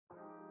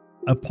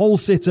A pole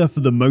sitter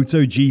for the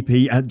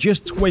MotoGP at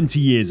just 20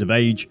 years of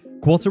age,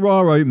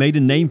 Quartararo made a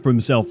name for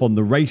himself on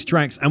the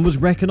racetracks and was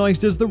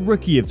recognised as the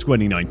Rookie of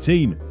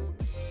 2019.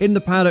 In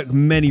the paddock,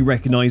 many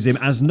recognise him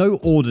as no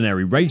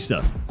ordinary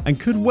racer and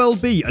could well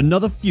be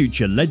another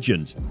future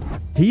legend.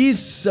 He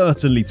is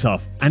certainly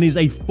tough and is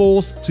a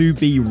force to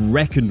be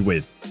reckoned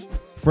with.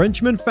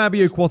 Frenchman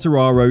Fabio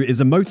Quartararo is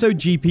a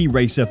MotoGP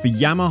racer for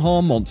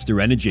Yamaha Monster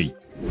Energy.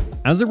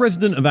 As a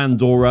resident of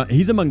Andorra,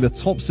 he's among the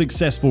top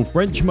successful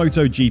French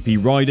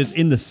MotoGP riders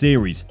in the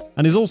series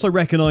and is also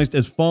recognised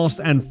as fast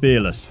and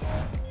fearless.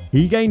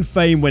 He gained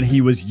fame when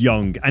he was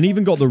young and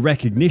even got the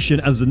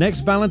recognition as the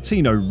next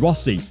Valentino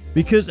Rossi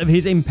because of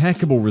his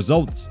impeccable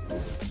results.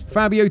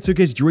 Fabio took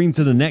his dream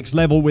to the next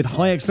level with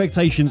high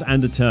expectations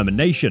and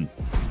determination.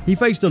 He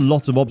faced a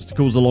lot of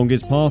obstacles along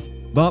his path,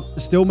 but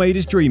still made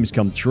his dreams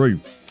come true.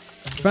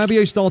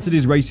 Fabio started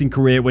his racing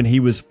career when he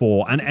was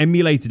 4 and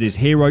emulated his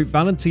hero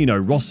Valentino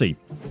Rossi.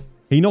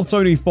 He not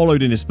only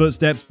followed in his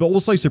footsteps, but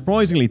also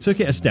surprisingly took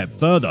it a step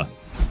further.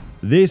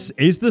 This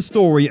is the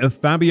story of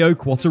Fabio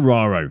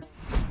Quartararo.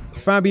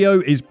 Fabio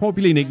is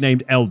popularly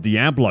nicknamed El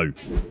Diablo.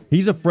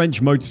 He's a French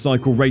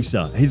motorcycle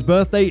racer. His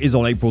birthday is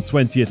on April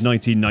 20th,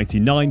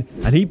 1999,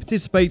 and he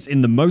participates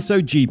in the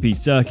MotoGP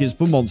circuits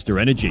for Monster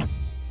Energy.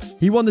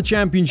 He won the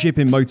championship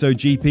in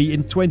MotoGP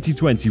in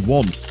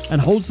 2021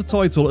 and holds the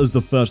title as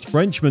the first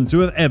Frenchman to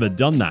have ever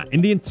done that in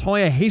the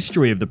entire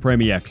history of the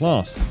Premier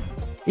class.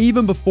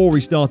 Even before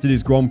he started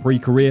his Grand Prix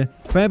career,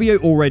 Fabio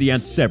already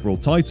had several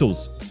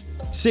titles.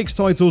 6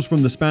 titles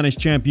from the Spanish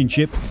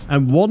Championship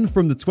and 1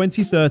 from the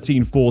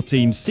 2013-14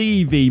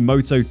 CEV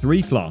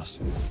Moto3 class.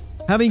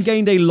 Having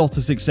gained a lot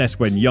of success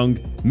when young,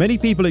 many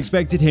people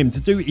expected him to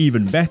do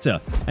even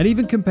better and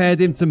even compared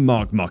him to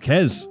Marc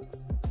Marquez.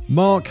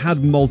 Marc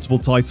had multiple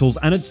titles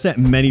and had set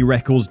many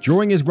records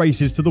during his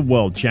races to the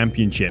World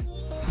Championship.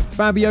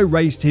 Fabio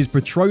raced his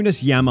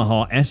Petronas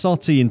Yamaha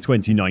SRT in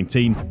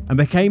 2019 and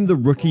became the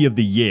Rookie of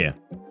the Year.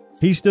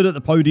 He stood at the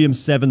podium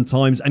 7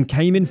 times and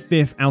came in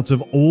 5th out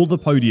of all the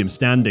podium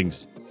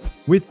standings.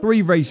 With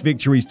 3 race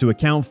victories to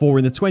account for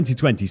in the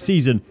 2020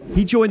 season,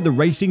 he joined the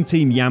racing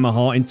team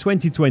Yamaha in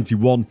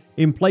 2021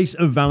 in place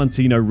of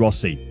Valentino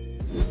Rossi.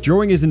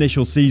 During his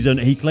initial season,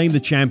 he claimed the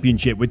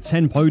championship with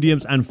 10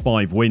 podiums and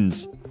 5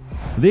 wins.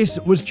 This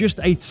was just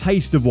a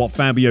taste of what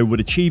Fabio would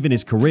achieve in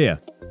his career.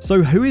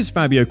 So who is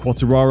Fabio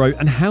Quartararo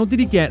and how did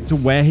he get to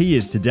where he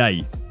is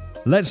today?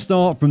 Let's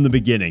start from the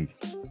beginning.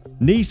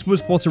 Nice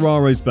was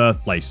Quartararo's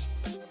birthplace.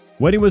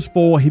 When he was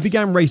 4, he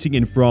began racing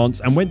in France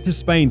and went to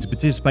Spain to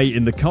participate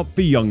in the Cup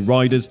for Young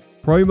Riders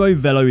Promo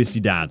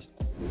Velocidad.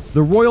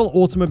 The Royal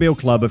Automobile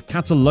Club of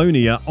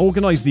Catalonia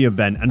organised the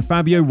event and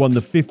Fabio won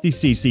the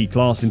 50cc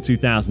class in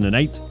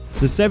 2008,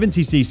 the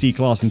 70cc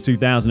class in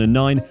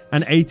 2009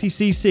 and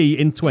 80cc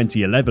in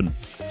 2011.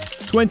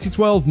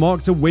 2012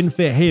 marked a win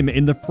for him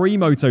in the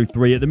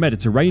pre-Moto3 at the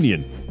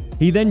Mediterranean.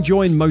 He then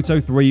joined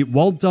Moto3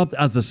 while dubbed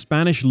as the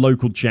Spanish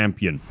local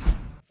champion.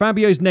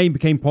 Fabio's name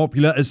became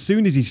popular as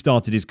soon as he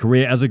started his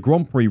career as a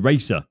Grand Prix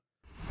racer.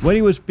 When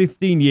he was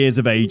 15 years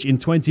of age in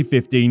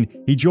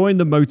 2015, he joined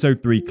the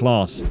Moto3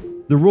 class.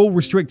 The rule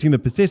restricting the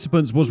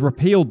participants was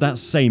repealed that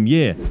same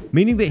year,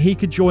 meaning that he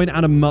could join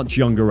at a much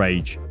younger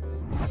age.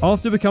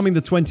 After becoming the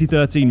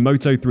 2013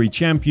 Moto3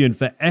 champion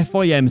for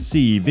FIM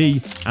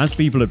CEV, as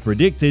people had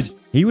predicted,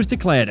 he was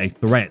declared a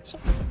threat.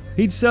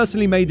 He'd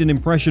certainly made an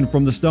impression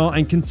from the start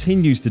and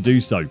continues to do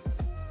so.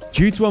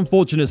 Due to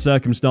unfortunate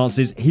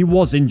circumstances, he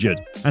was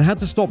injured and had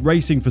to stop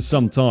racing for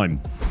some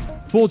time.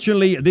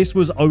 Fortunately, this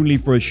was only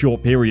for a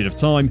short period of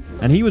time,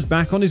 and he was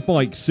back on his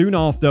bike soon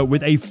after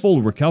with a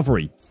full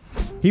recovery.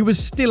 He was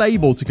still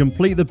able to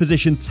complete the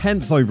position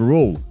 10th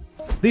overall.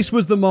 This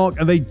was the mark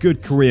of a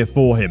good career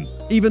for him,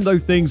 even though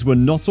things were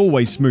not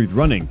always smooth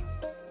running.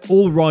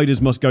 All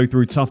riders must go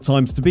through tough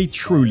times to be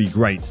truly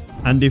great,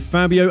 and if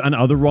Fabio and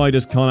other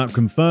riders can't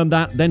confirm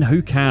that, then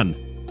who can?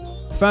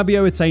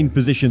 Fabio attained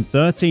position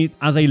 13th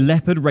as a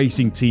Leopard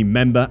Racing team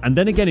member and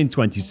then again in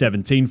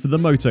 2017 for the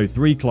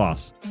Moto3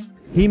 class.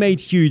 He made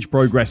huge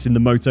progress in the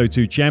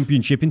Moto2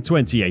 Championship in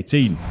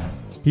 2018.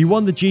 He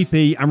won the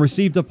GP and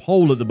received a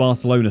pole at the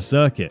Barcelona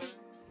circuit.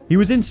 He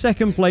was in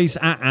 2nd place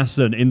at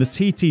Assen in the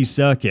TT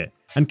circuit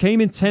and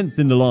came in 10th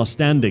in the last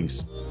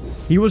standings.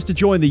 He was to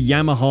join the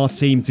Yamaha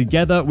team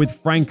together with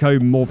Franco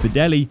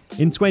Morbidelli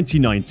in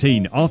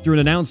 2019 after an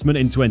announcement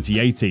in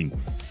 2018.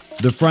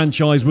 The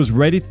franchise was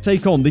ready to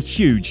take on the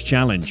huge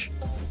challenge.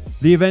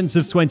 The events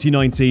of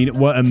 2019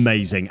 were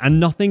amazing and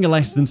nothing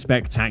less than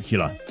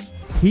spectacular.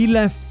 He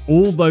left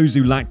all those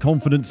who lacked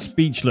confidence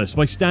speechless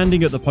by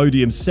standing at the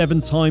podium 7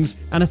 times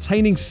and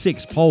attaining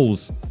 6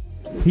 poles.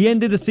 He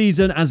ended the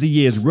season as the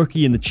year's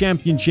rookie in the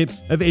championship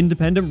of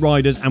independent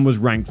riders and was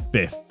ranked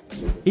 5th.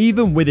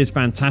 Even with his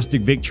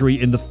fantastic victory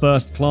in the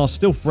first class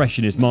still fresh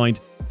in his mind,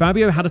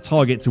 Fabio had a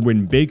target to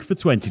win big for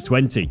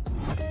 2020.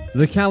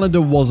 The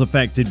calendar was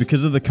affected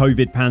because of the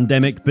COVID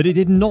pandemic, but it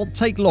did not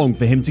take long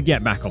for him to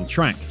get back on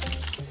track.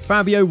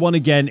 Fabio won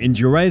again in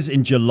Jerez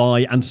in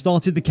July and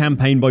started the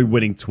campaign by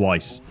winning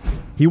twice.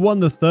 He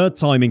won the third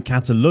time in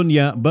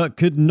Catalonia but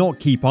could not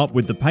keep up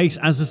with the pace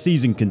as the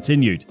season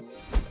continued.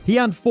 He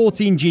had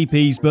 14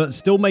 GPs but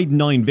still made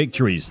 9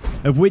 victories,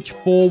 of which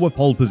 4 were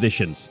pole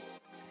positions.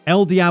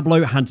 El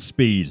Diablo had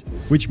speed,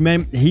 which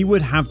meant he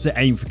would have to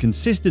aim for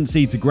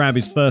consistency to grab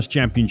his first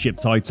championship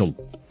title.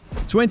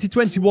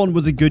 2021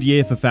 was a good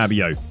year for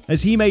Fabio,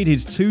 as he made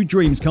his 2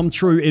 dreams come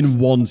true in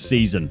one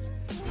season.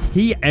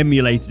 He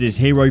emulated his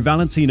hero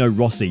Valentino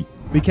Rossi,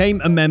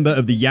 became a member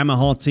of the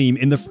Yamaha team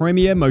in the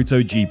Premier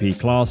MotoGP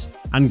class,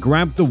 and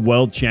grabbed the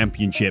World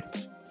Championship.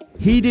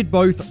 He did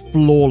both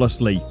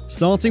flawlessly,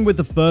 starting with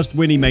the first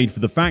win he made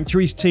for the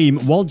factory's team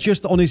while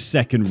just on his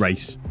second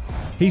race.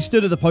 He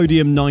stood at the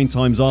podium 9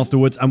 times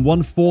afterwards and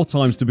won 4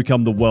 times to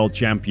become the world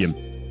champion.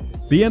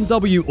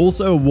 BMW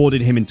also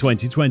awarded him in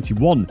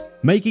 2021,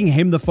 making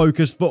him the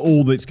focus for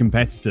all its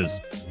competitors.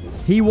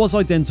 He was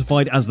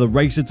identified as the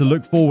racer to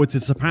look forward to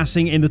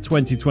surpassing in the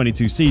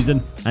 2022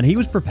 season, and he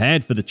was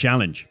prepared for the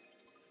challenge.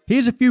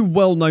 Here's a few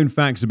well-known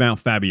facts about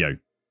Fabio.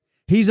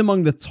 He's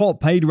among the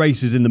top paid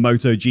racers in the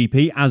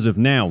MotoGP as of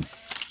now.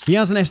 He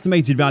has an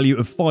estimated value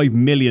of $5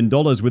 million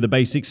with a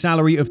basic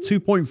salary of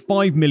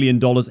 $2.5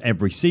 million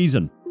every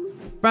season.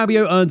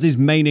 Fabio earns his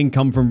main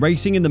income from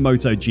racing in the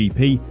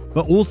MotoGP,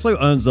 but also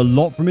earns a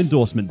lot from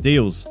endorsement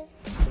deals.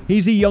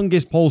 He's the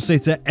youngest pole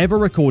sitter ever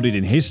recorded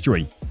in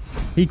history.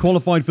 He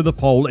qualified for the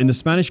pole in the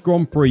Spanish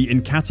Grand Prix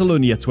in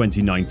Catalonia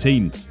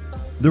 2019.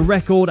 The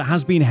record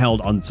has been held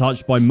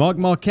untouched by Marc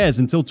Marquez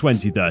until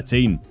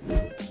 2013.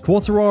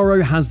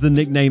 Quartararo has the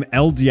nickname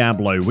El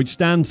Diablo, which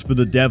stands for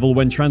the devil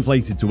when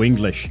translated to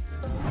English.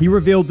 He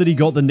revealed that he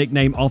got the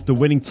nickname after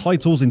winning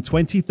titles in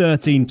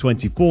 2013,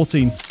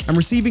 2014, and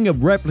receiving a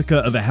replica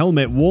of a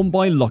helmet worn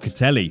by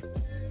Locatelli.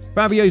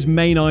 Fabio's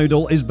main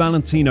idol is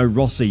Valentino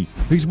Rossi,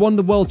 who's won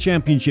the World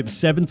Championship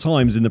 7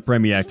 times in the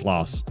Premier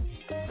class.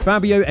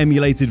 Fabio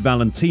emulated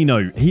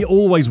Valentino. He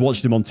always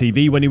watched him on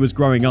TV when he was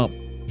growing up.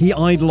 He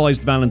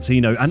idolized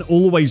Valentino and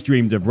always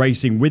dreamed of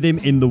racing with him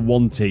in the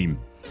one team.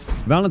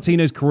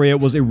 Valentino's career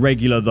was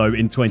irregular though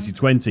in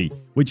 2020,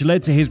 which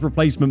led to his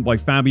replacement by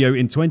Fabio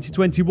in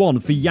 2021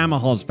 for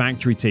Yamaha's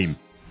factory team.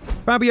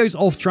 Fabio's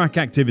off-track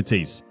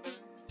activities.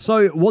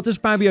 So, what does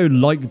Fabio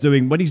like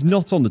doing when he's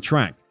not on the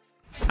track?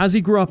 As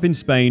he grew up in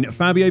Spain,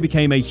 Fabio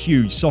became a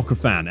huge soccer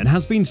fan and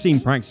has been seen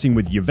practicing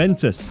with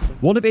Juventus,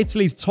 one of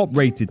Italy's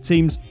top-rated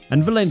teams,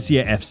 and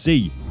Valencia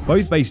FC,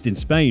 both based in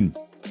Spain.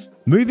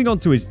 Moving on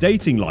to his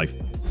dating life,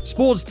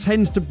 sports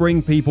tends to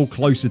bring people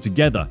closer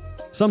together,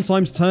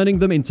 sometimes turning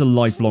them into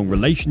lifelong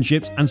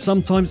relationships and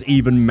sometimes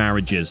even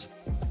marriages.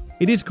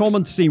 It is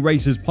common to see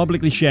racers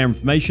publicly share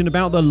information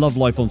about their love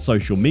life on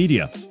social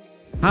media.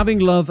 Having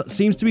love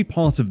seems to be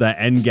part of their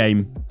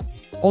endgame.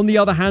 On the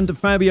other hand,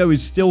 Fabio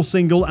is still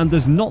single and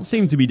does not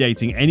seem to be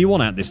dating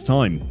anyone at this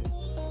time.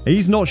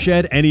 He's not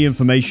shared any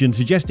information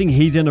suggesting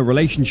he's in a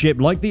relationship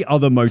like the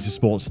other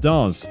motorsport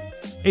stars.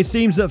 It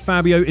seems that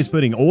Fabio is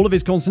putting all of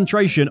his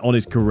concentration on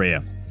his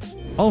career.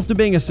 After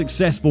being a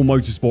successful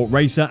motorsport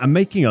racer and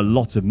making a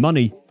lot of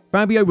money,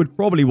 Fabio would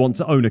probably want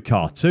to own a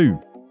car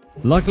too.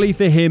 Luckily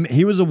for him,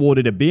 he was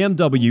awarded a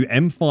BMW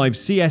M5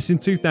 CS in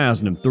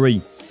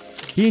 2003.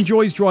 He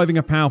enjoys driving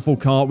a powerful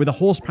car with a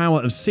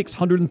horsepower of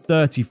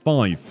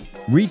 635,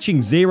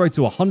 reaching 0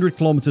 to 100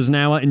 km an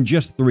hour in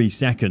just 3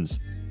 seconds.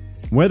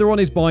 Whether on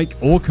his bike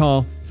or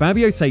car,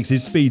 Fabio takes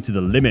his speed to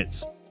the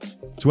limits.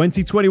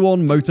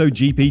 2021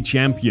 MotoGP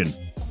champion.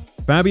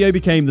 Fabio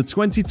became the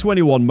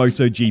 2021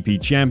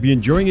 MotoGP champion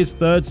during his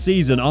 3rd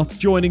season after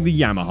joining the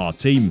Yamaha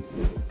team.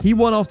 He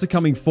won after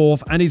coming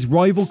 4th and his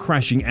rival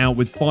crashing out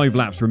with 5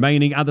 laps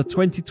remaining at the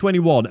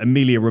 2021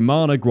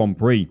 Emilia-Romagna Grand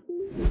Prix.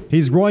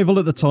 His rival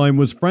at the time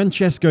was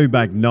Francesco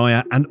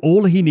Bagnaia, and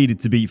all he needed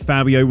to beat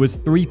Fabio was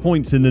 3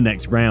 points in the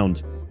next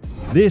round.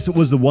 This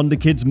was the Wonder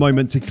Kid's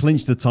moment to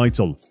clinch the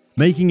title,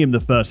 making him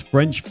the first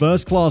French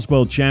first-class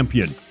world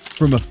champion,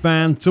 from a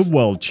fan to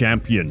world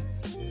champion.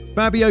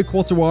 Fabio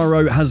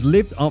Quartararo has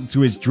lived up to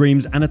his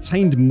dreams and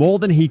attained more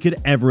than he could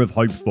ever have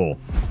hoped for.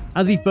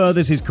 As he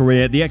furthers his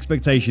career, the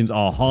expectations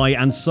are high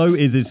and so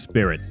is his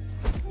spirit.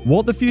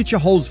 What the future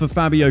holds for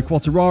Fabio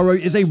Quartararo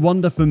is a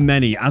wonder for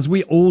many, as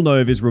we all know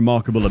of his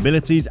remarkable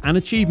abilities and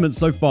achievements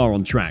so far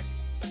on track.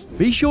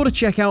 Be sure to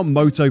check out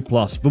Moto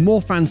Plus for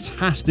more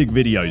fantastic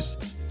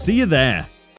videos. See you there!